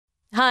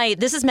Hi,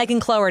 this is Megan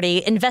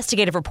Cloherty,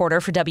 investigative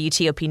reporter for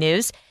WTOP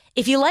News.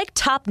 If you like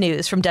top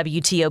news from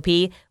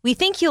WTOP, we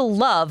think you'll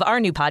love our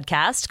new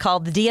podcast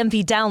called The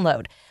DMV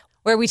Download,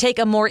 where we take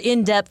a more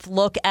in-depth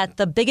look at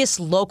the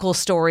biggest local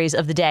stories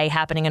of the day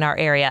happening in our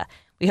area.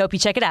 We hope you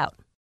check it out.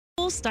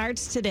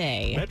 Starts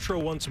today. Metro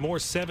wants more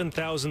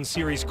 7000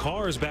 series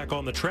cars back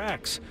on the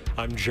tracks.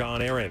 I'm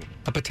John Aaron.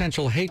 A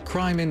potential hate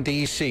crime in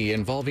D.C.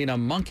 involving a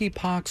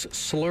monkeypox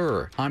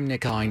slur. I'm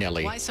Nick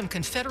Einelli. Why some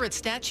Confederate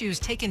statues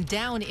taken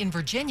down in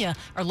Virginia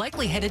are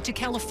likely headed to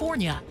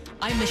California.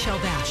 I'm Michelle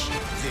Bash.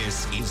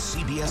 This is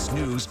CBS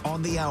News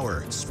on the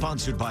Hour,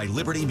 sponsored by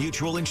Liberty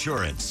Mutual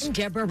Insurance.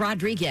 Deborah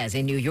Rodriguez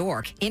in New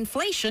York.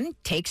 Inflation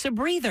takes a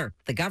breather.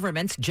 The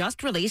government's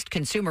just released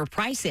Consumer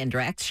Price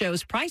Index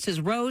shows prices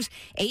rose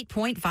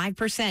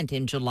 8.5%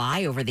 in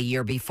July over the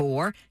year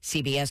before.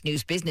 CBS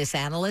News business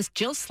analyst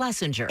Jill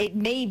Schlesinger. It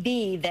may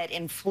be that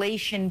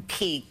inflation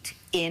peaked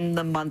in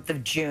the month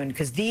of June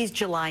because these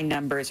July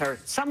numbers are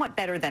somewhat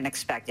better than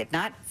expected.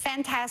 Not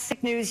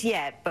fantastic news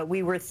yet, but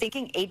we were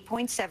thinking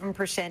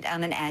 8.7%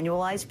 on an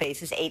annualized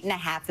basis.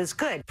 8.5% is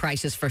good.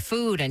 Prices for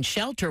food and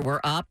shelter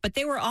were up, but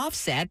they were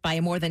offset by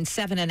a more than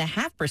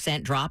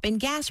 7.5% drop in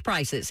gas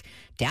prices.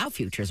 Dow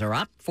futures are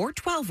up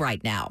 412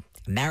 right now.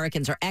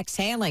 Americans are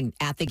exhaling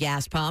at the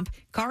gas pump.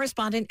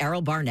 Correspondent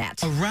Errol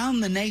Barnett. Around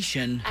the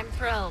nation, I'm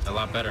thrilled. A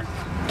lot better.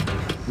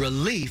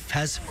 Relief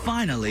has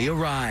finally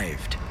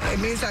arrived. It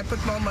means I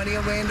put more money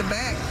away in the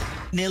bank.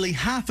 Nearly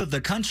half of the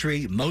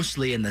country,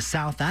 mostly in the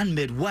South and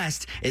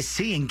Midwest, is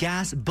seeing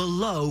gas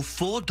below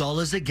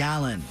 $4 a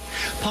gallon,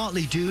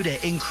 partly due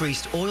to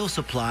increased oil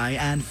supply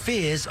and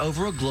fears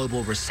over a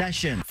global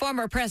recession.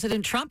 Former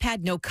President Trump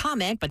had no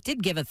comment, but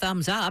did give a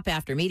thumbs up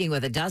after meeting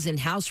with a dozen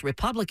House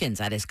Republicans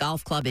at his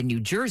golf club in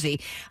New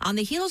Jersey on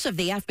the heels of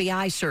the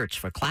FBI search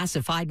for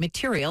classified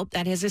material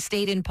at his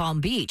estate in Palm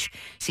Beach.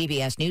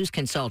 CBS News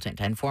consultant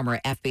and former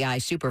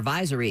FBI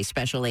supervisory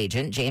special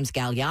agent James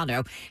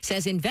Galliano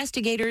says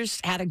investigators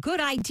had a good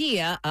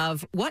idea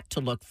of what to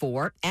look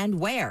for and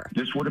where.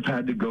 This would have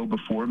had to go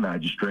before a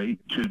magistrate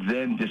to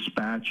then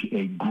dispatch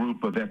a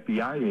group of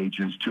FBI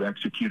agents to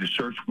execute a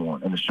search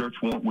warrant. And the search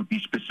warrant would be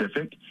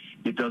specific.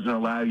 It doesn't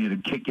allow you to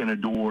kick in a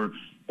door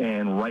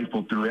and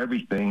rifle through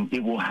everything.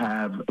 It will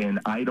have an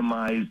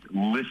itemized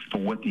list for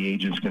what the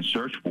agents can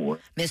search for.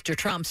 Mr.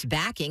 Trump's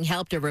backing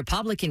helped a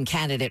Republican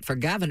candidate for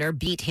governor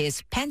beat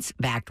his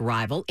Pence-backed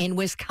rival in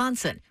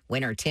Wisconsin,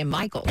 winner Tim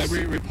Michels.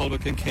 Every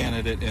Republican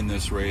candidate in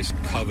this race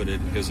coveted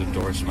his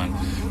endorsement,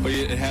 but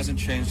it hasn't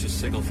changed a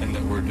single thing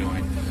that we're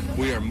doing.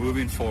 We are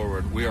moving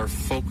forward. We are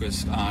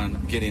focused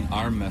on getting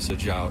our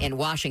message out. In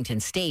Washington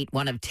state,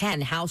 one of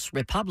 10 House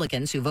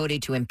Republicans who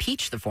voted to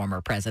impeach the former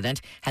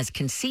president has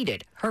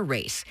conceded her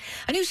race.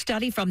 A new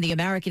study from the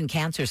American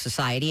Cancer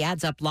Society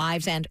adds up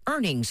lives and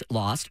earnings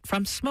lost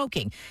from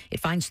smoking. It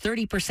finds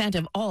 30%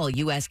 of all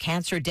U.S.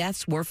 cancer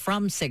deaths were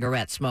from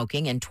cigarette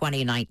smoking in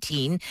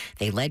 2019.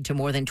 They led to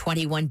more than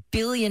 $21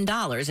 billion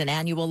in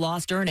annual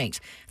lost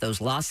earnings. Those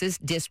losses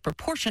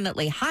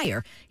disproportionately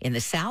higher in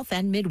the South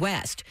and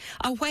Midwest.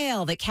 A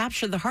whale that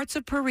captured the hearts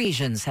of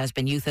Parisians has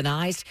been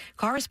euthanized.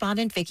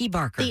 Correspondent Vicki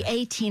Barker. The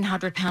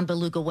 1,800-pound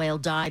beluga whale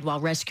died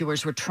while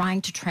rescuers were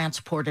trying to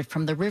transport it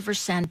from the river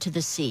Seine to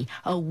the sea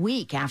a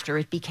week after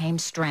it became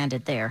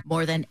stranded there.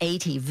 More than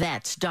 80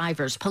 vets,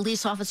 divers,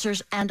 police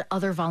officers, and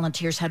other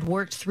volunteers had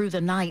worked through the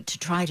night to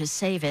try to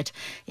save it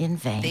in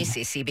vain. This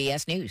is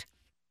CBS News.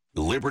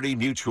 Liberty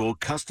Mutual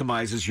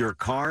customizes your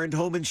car and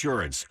home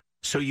insurance,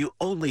 so you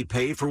only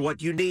pay for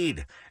what you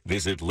need.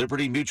 Visit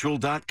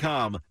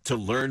libertymutual.com to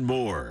learn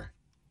more.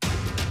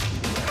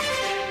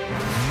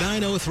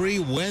 9:03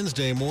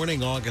 Wednesday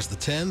morning, August the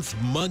 10th.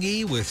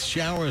 Muggy with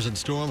showers and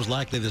storms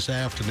likely this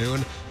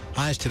afternoon.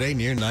 Highs today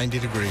near 90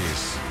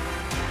 degrees.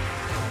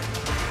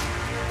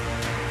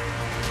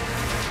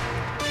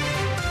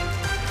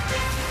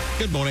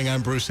 Good morning,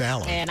 I'm Bruce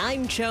Allen. And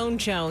I'm Joan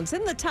Jones.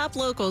 In the top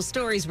local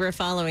stories we're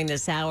following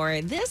this hour,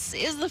 this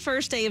is the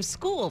first day of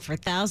school for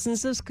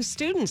thousands of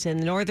students in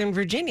Northern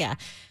Virginia.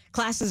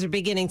 Classes are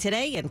beginning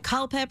today in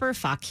Culpeper,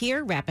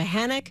 Fauquier,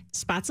 Rappahannock,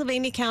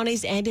 Spotsylvania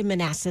counties, and in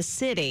Manassas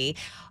City.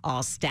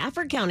 All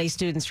Stafford County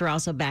students are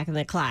also back in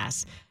the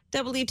class.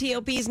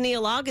 WTOP's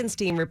Neil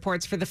Augenstein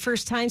reports for the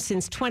first time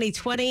since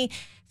 2020,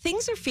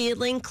 things are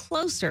feeling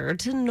closer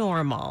to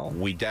normal.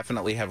 We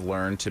definitely have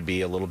learned to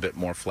be a little bit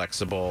more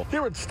flexible.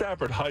 Here at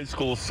Stafford High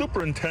School,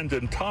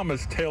 Superintendent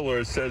Thomas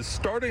Taylor says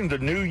starting the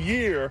new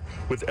year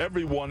with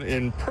everyone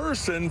in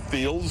person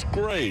feels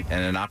great.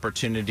 And an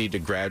opportunity to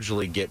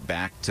gradually get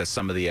back to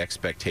some of the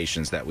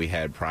expectations that we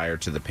had prior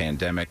to the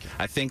pandemic.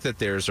 I think that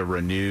there's a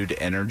renewed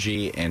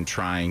energy in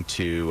trying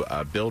to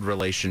build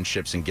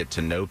relationships and get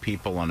to know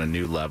people on a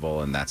new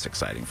level, and that's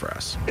exciting for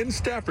us. In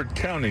Stafford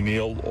County,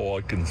 Neil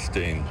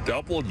Augenstein,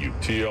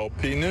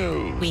 WTOP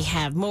News. We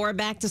have more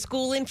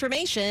back-to-school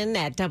information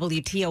at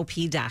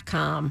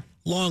WTOP.com.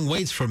 Long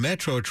waits for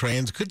Metro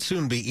trains could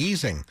soon be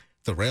easing.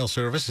 The rail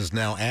service is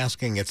now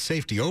asking its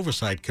Safety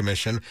Oversight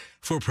Commission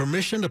for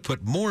permission to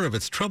put more of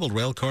its troubled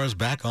rail cars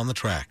back on the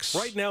tracks.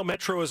 Right now,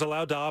 Metro is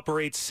allowed to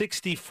operate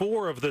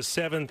 64 of the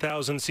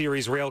 7,000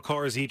 series rail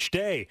cars each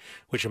day,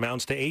 which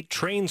amounts to 8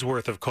 trains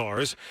worth of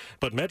cars.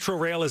 But Metro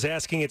Rail is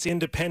asking its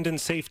independent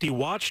safety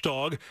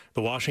watchdog,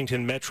 the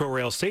Washington Metro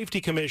Rail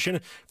Safety Commission,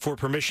 for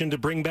permission to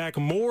bring back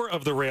more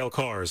of the rail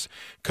cars.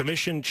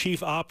 Commission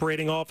Chief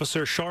Operating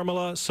Officer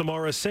Sharmila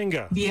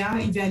Samarasinghe. We are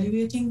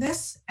evaluating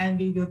this, and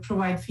we will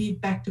provide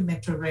feedback to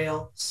Metro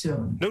Rail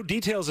soon. No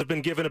details have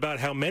been given about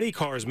how many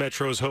cars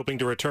Metro is hoping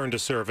to return to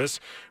service.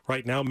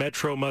 Right now,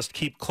 Metro must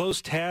keep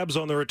close tabs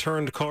on the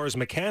returned cars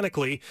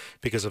mechanically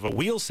because of a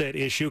wheel set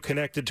issue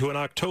connected to an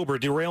October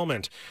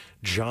derailment.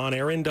 John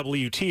Aaron,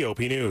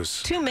 WTOP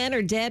News. 2 men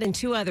are dead and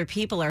 2 other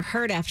people are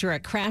hurt after a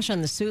crash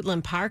on the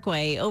Suitland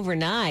Parkway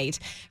overnight.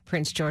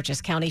 Prince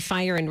George's County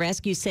Fire and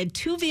Rescue said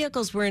 2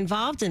 vehicles were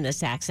involved in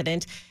this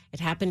accident. It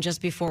happened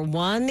just before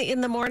 1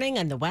 in the morning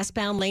on the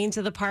westbound lanes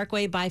of the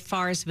Parkway by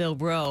Forestville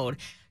Road.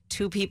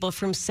 2 people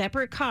from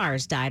separate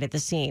cars died at the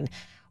scene.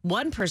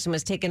 1 person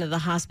was taken to the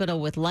hospital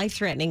with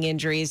life-threatening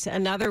injuries,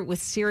 another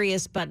with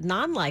serious but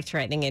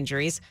non-life-threatening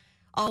injuries.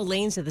 All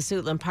lanes of the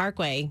Suitland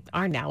Parkway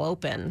are now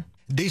open.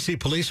 D.C.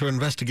 police are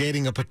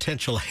investigating a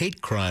potential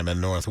hate crime in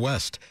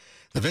Northwest.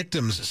 The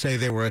victims say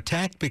they were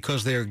attacked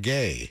because they're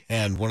gay,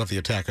 and one of the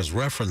attackers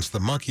referenced the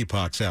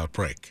monkeypox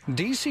outbreak.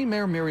 D.C.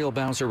 Mayor Muriel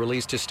Bowser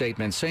released a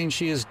statement saying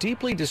she is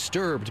deeply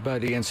disturbed by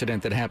the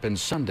incident that happened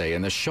Sunday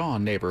in the Shaw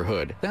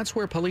neighborhood. That's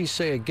where police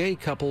say a gay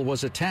couple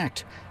was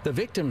attacked. The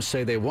victims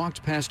say they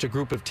walked past a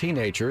group of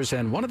teenagers,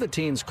 and one of the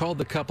teens called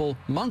the couple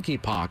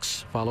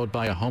monkeypox, followed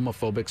by a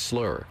homophobic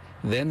slur.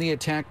 Then the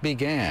attack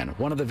began.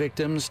 One of the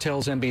victims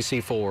tells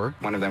NBC4.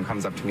 One of them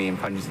comes up to me and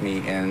punches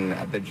me in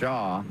the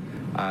jaw,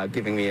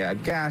 giving me a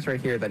gash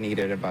right here that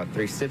needed about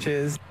 3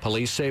 stitches.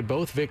 Police say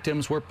both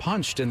victims were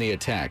punched in the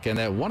attack and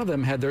that one of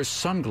them had their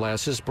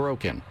sunglasses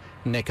broken.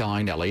 Nick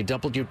Einelli,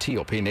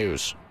 WTOP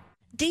News.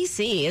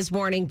 D.C. is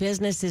warning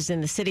businesses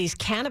in the city's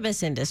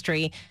cannabis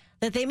industry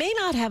that they may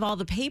not have all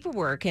the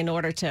paperwork in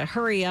order to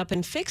hurry up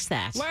and fix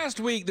that. Last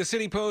week, the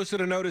city posted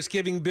a notice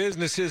giving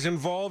businesses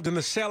involved in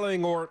the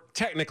selling or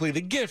technically the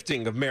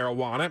gifting of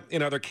marijuana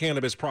and other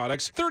cannabis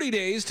products 30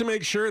 days to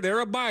make sure they're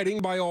abiding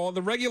by all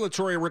the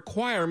regulatory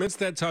requirements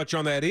that touch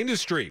on that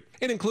industry.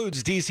 It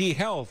includes D.C.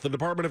 Health, the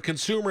Department of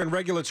Consumer and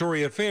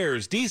Regulatory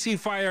Affairs, D.C.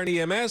 Fire and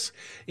EMS,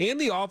 and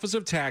the Office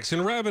of Tax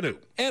and Revenue.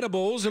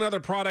 Edibles and other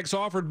products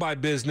offered by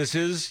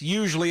businesses,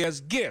 usually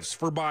as gifts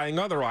for buying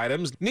other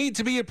items, need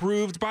to be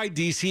approved by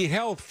D.C.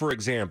 Health, for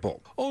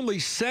example. Only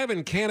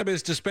 7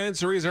 cannabis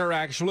dispensaries are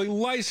actually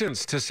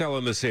licensed to sell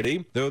in the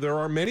city, though there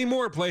are many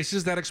more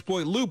places that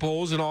exploit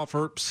loopholes and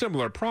offer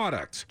similar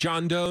products.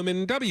 John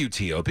Doman,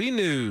 WTOP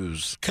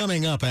News.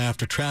 Coming up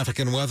after traffic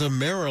and weather,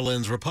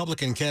 Maryland's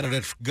Republican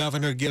candidate for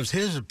governor gives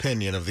his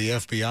opinion of the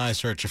FBI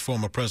search of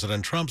former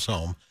President Trump's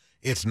home.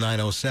 It's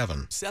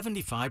 9:07.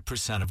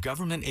 75% of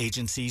government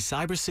agencies'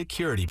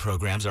 cybersecurity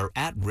programs are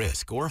at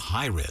risk or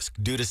high risk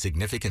due to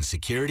significant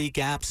security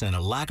gaps and a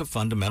lack of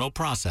fundamental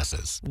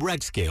processes.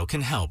 RegScale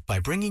can help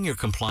by bringing your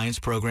compliance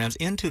programs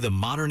into the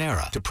modern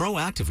era to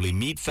proactively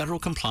meet federal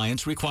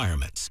compliance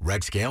requirements.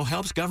 RegScale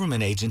helps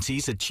government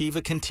agencies achieve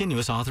a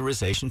continuous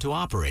authorization to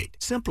operate,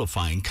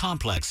 simplifying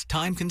complex,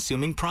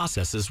 time-consuming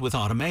processes with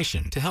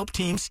automation to help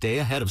teams stay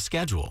ahead of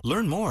schedule.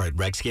 Learn more at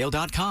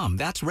regscale.com.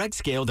 That's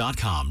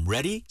regscale.com.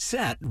 Ready?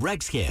 Set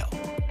RegScale.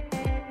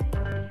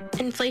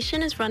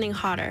 Inflation is running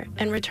hotter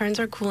and returns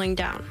are cooling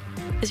down.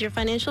 Is your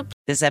financial...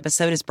 This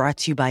episode is brought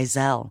to you by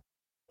Zelle.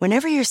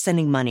 Whenever you're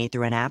sending money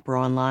through an app or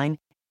online,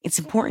 it's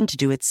important to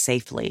do it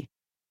safely.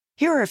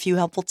 Here are a few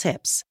helpful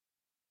tips.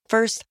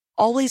 First,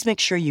 always make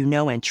sure you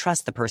know and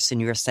trust the person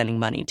you are sending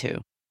money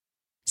to.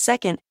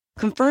 Second,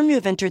 confirm you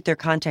have entered their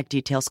contact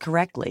details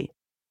correctly.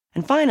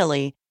 And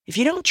finally, if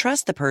you don't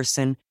trust the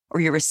person or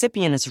your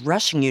recipient is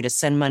rushing you to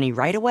send money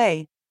right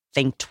away,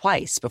 think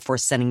twice before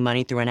sending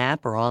money through an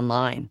app or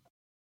online.